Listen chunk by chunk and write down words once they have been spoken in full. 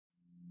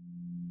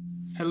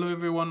Hello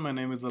everyone, my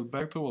name is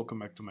Alberto, welcome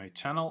back to my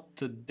channel.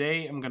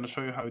 Today I'm going to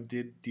show you how I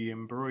did the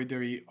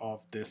embroidery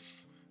of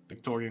this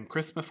Victorian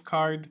Christmas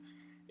card.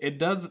 It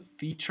does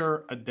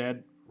feature a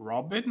dead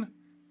robin.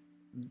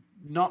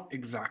 Not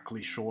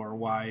exactly sure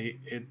why.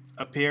 It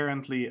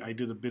apparently I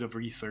did a bit of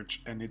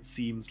research and it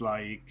seems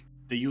like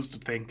they used to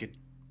think it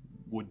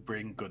would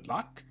bring good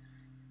luck.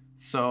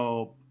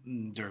 So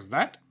there's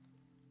that.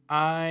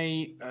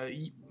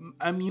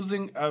 I'm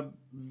using a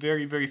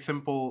very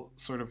simple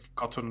sort of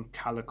cotton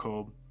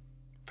calico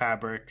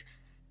fabric.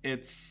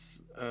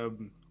 It's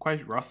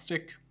quite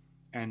rustic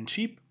and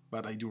cheap,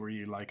 but I do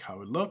really like how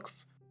it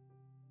looks.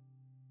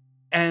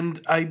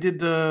 And I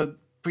did the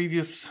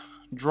previous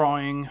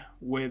drawing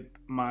with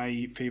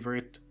my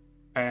favorite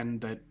pen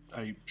that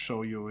I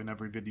show you in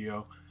every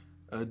video,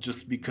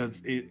 just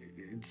because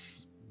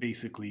it's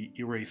basically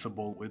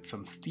erasable with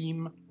some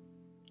steam.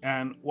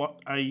 And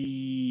what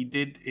I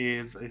did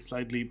is I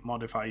slightly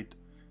modified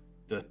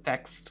the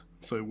text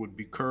so it would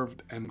be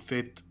curved and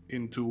fit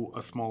into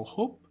a small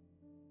hoop,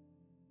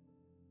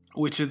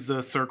 which is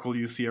the circle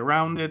you see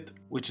around it,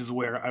 which is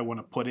where I want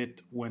to put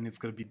it when it's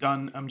going to be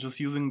done. I'm just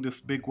using this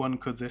big one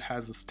because it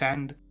has a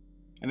stand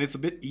and it's a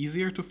bit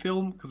easier to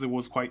film because it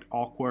was quite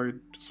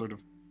awkward to sort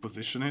of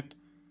position it.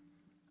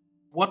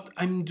 What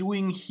I'm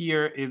doing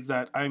here is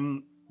that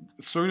I'm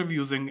sort of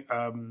using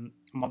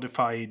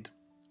modified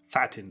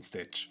satin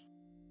stitch,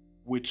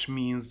 which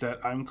means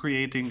that I'm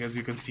creating, as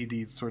you can see,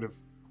 these sort of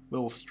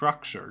little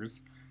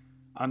structures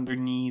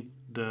underneath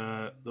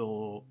the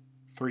little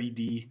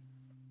 3D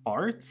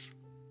parts,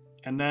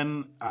 and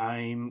then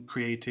I'm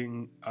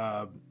creating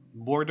a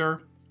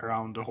border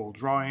around the whole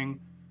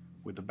drawing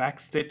with the back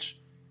stitch,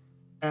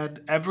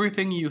 and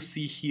everything you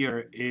see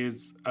here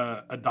is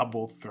a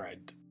double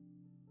thread.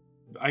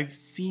 I've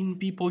seen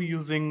people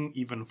using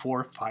even 4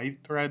 or 5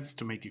 threads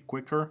to make it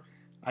quicker.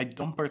 I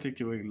don't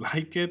particularly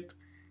like it,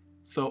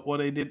 so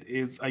what I did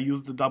is I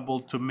used the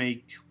double to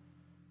make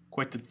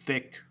quite a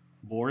thick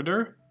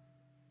border,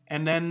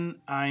 and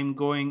then I'm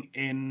going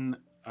in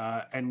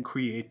and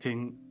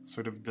creating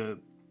sort of the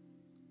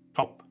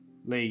top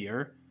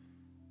layer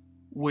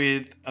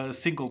with a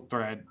single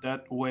thread.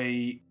 That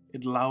way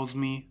it allows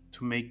me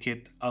to make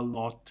it a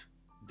lot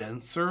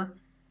denser.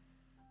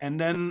 And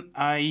then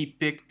I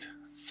picked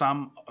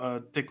some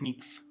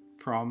techniques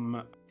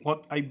from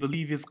what I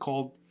believe is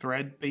called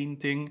thread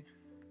painting,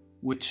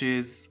 which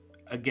is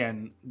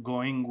again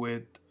going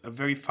with a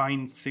very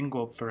fine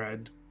single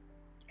thread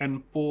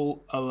and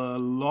pull a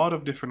lot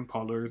of different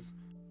colors,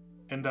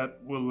 and that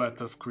will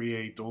let us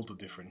create all the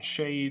different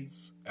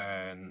shades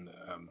and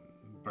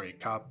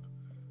break up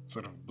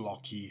sort of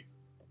blocky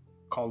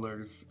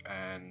colors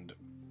and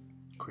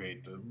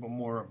create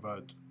more of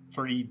a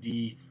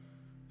 3D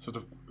sort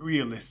of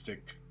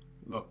realistic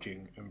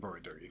looking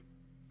embroidery.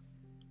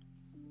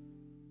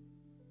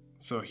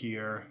 So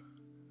here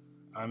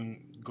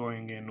I'm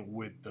going in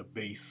with the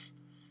base,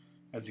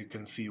 as you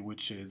can see,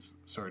 which is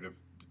sort of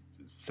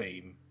the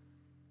same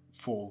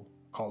full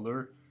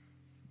color,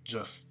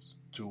 just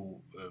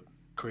to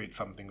create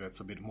something that's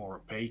a bit more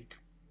opaque,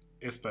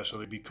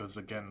 especially because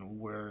again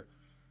we're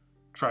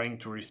trying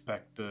to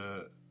respect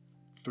the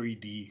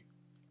 3D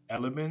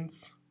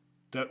elements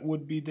that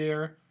would be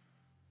there.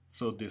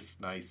 So this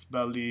nice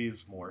belly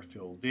is more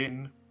filled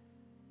in,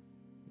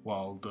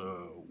 while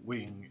the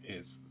wing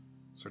is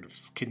sort of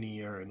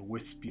skinnier and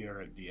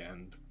wispier at the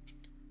end.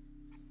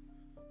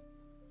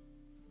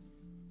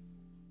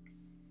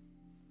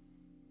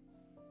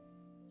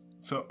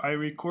 So I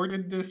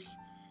recorded this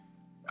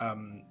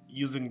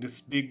using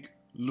this big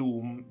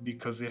loom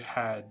because it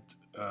had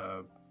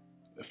a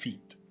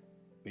feet,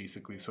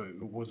 basically, so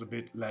it was a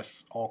bit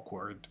less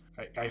awkward.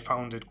 I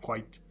found it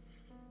quite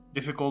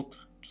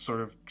difficult to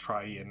sort of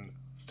try and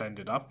stand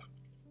it up,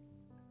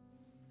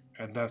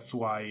 and that's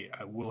why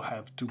I will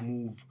have to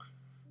move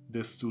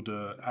this to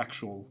the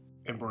actual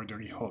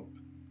embroidery hook.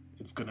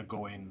 It's gonna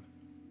go in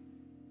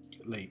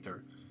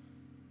later.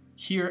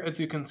 Here, as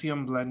you can see,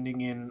 I'm blending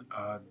in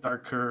a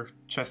darker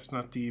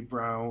chestnutty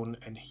brown,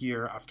 and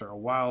here, after a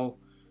while,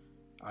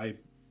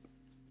 I've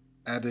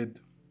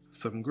added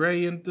some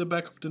gray into the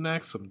back of the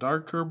neck, some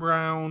darker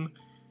brown,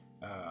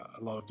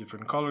 a lot of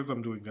different colors.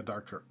 I'm doing a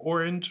darker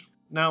orange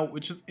now,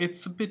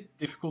 it's a bit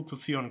difficult to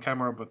see on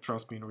camera, but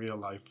trust me, in real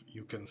life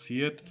you can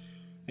see it,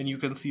 and you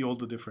can see all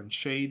the different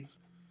shades.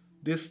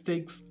 This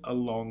takes a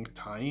long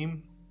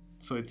time,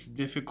 so it's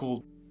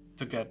difficult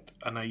to get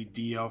an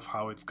idea of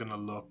how it's gonna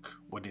look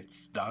when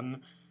it's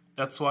done.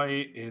 That's why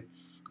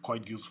it's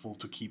quite useful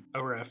to keep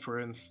a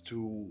reference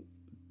to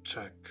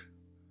check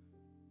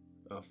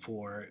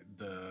for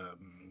the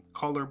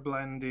color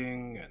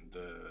blending and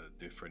the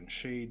different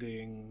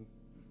shading,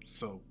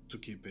 so to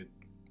keep it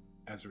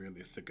as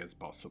realistic as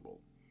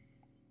possible.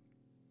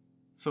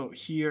 So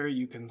here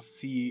you can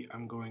see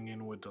I'm going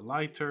in with the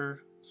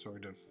lighter,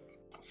 sort of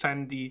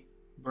sandy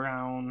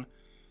brown,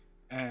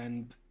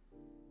 and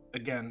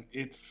again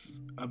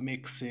it's a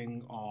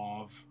mixing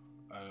of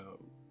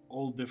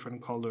all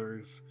different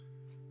colors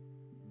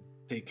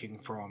taking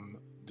from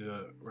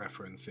the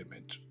reference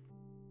image.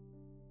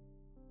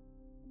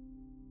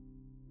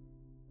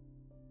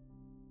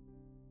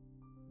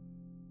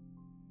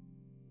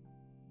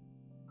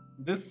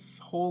 This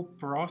whole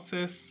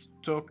process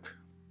took,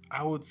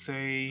 I would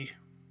say,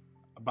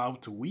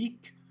 about a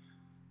week.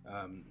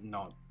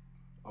 Not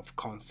of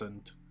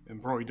constant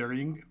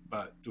embroidering,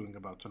 but doing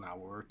about an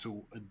hour or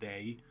two a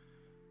day.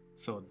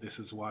 So this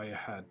is why I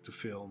had to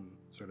film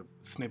sort of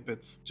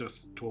snippets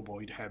just to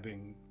avoid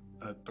having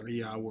a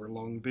 3-hour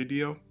long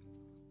video.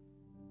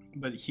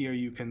 But here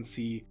you can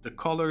see the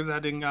colors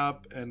adding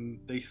up and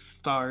they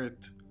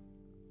start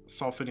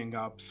softening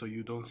up, so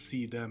you don't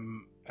see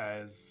them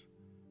as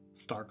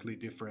starkly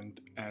different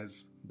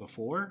as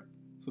before.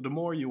 So the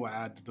more you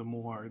add, the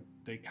more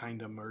they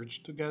kind of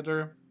merge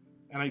together.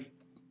 And I,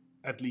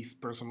 at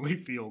least personally,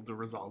 feel the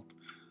result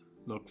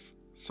looks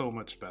so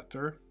much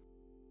better.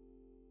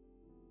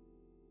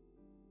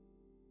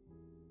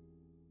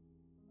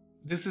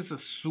 This is a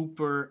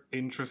super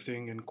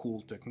interesting and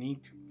cool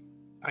technique.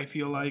 I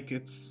feel like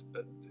it's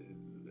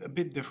a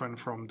bit different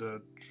from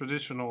the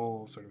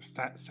traditional sort of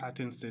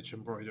satin stitch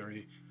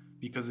embroidery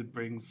because it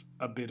brings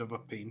a bit of a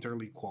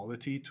painterly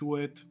quality to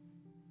it,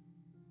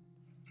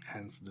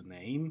 hence the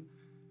name.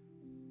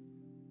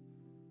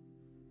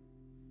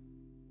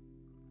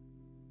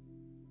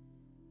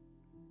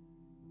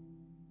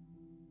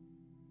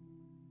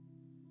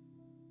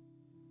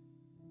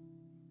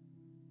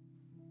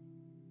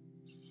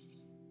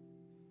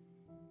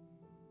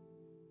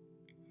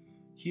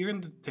 Here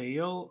in the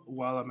tail,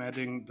 while I'm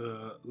adding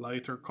the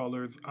lighter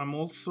colors, I'm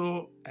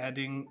also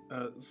adding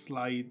a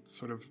slight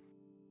sort of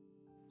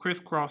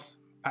crisscross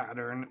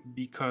pattern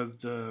because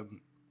the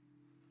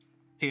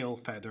tail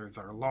feathers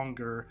are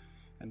longer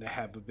and they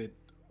have a bit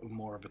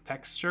more of a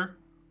texture.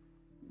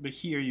 But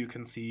here you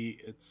can see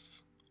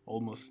it's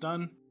almost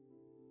done.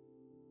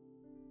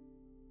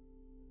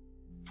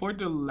 For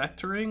the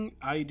lettering,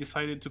 I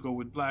decided to go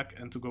with black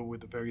and to go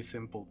with a very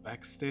simple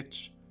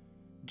backstitch,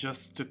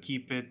 just to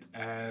keep it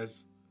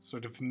as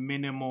sort of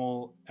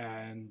minimal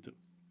and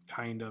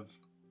kind of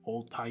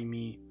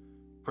old-timey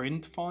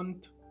print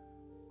font.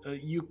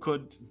 You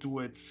could do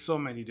it so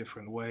many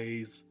different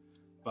ways,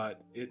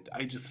 but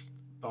I just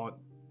thought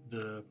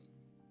the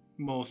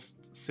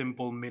most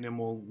simple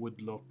minimal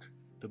would look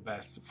the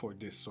best for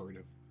this sort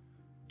of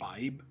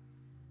vibe.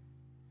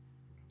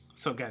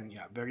 So again,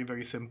 yeah, very,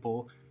 very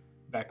simple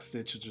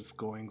backstitch, just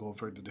going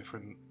over the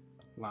different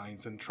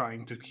lines and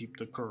trying to keep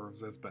the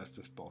curves as best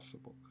as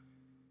possible.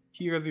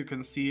 Here, as you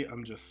can see,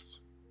 I'm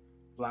just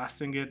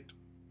blasting it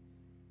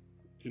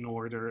in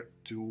order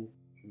to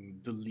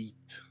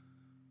delete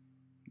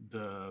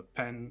the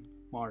pen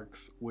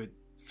marks with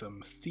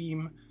some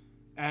steam,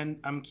 and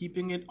I'm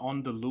keeping it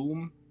on the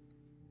loom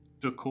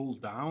to cool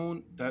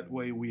down. That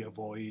way we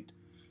avoid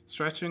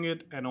stretching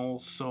it, and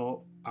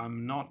also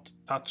I'm not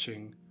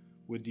touching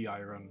with the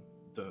iron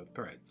the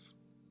threads.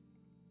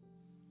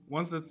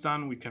 Once that's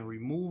done, we can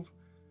remove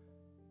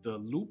the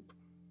loop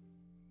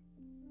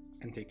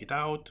and take it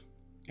out,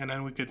 and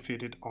then we could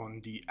fit it on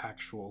the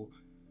actual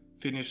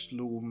finished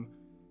loom.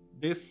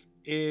 This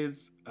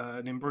is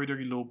an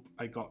embroidery loop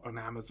I got on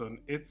Amazon.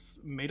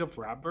 It's made of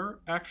rubber,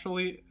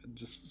 actually,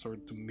 just sort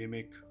of to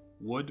mimic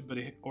wood, but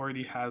it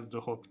already has the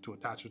hook to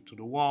attach it to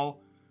the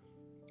wall,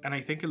 and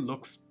I think it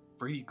looks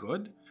pretty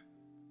good.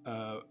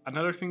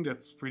 Another thing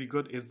that's pretty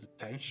good is the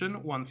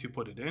tension once you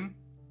put it in.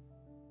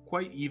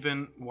 Quite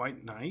even,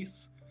 quite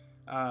nice.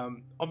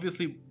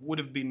 Obviously would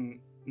have been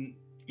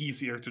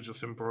easier to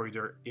just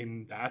embroider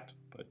in that,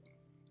 but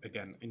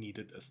again, I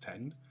needed a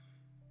stand.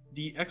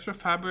 The extra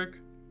fabric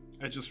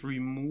I just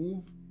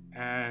remove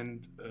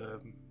and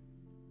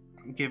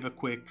give a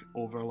quick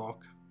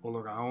overlock all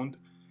around.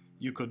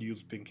 You could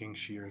use pinking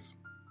shears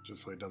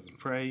just so it doesn't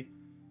fray.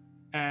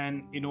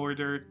 And in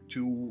order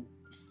to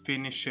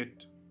finish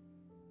it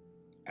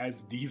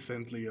as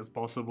decently as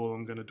possible,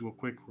 I'm gonna do a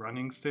quick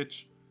running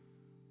stitch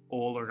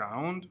all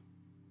around,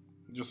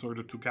 just sort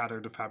of to gather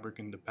the fabric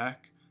in the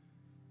back.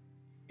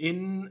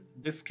 In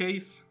this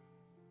case,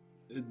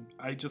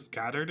 I just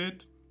gathered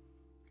it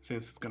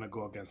since it's gonna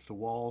go against the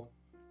wall.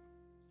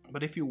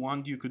 But if you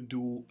want, you could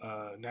do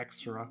an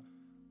extra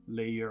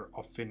layer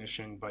of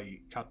finishing by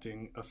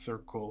cutting a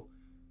circle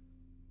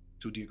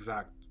to the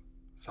exact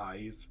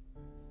size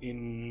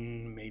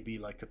in maybe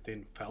like a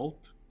thin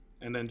felt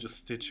and then just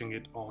stitching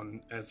it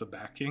on as a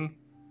backing,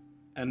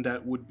 and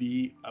that would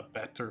be a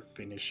better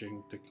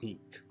finishing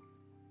technique.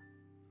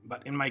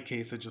 But in my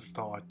case, I just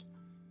thought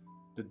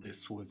that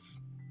this was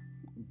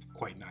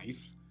quite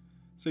nice.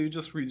 So you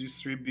just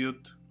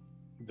redistribute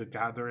the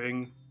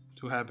gathering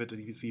to have it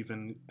as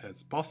even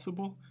as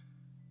possible,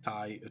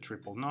 tie a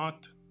triple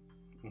knot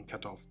and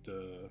cut off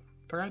the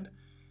thread.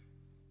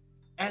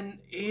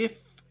 And if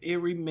it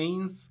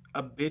remains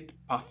a bit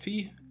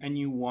puffy and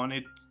you want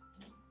it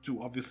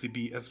to obviously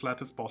be as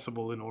flat as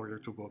possible in order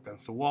to go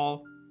against the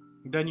wall,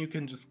 then you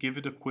can just give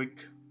it a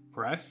quick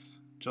press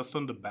just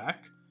on the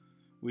back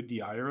with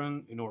the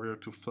iron in order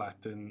to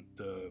flatten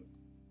the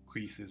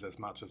creases as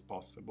much as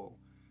possible.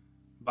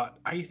 But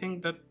I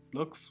think that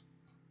looks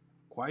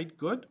quite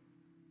good.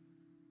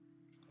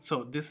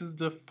 So this is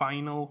the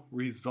final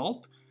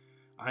result.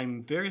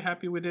 I'm very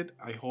happy with it.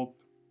 I hope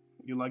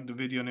you liked the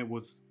video and it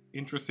was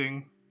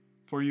interesting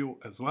for you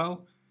as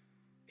well.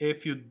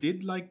 If you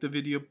did like the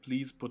video,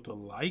 please put a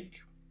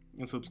like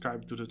and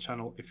subscribe to the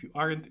channel if you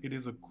aren't. It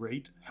is a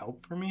great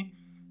help for me.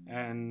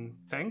 And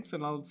thanks,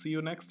 and I'll see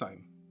you next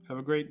time. Have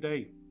a great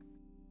day.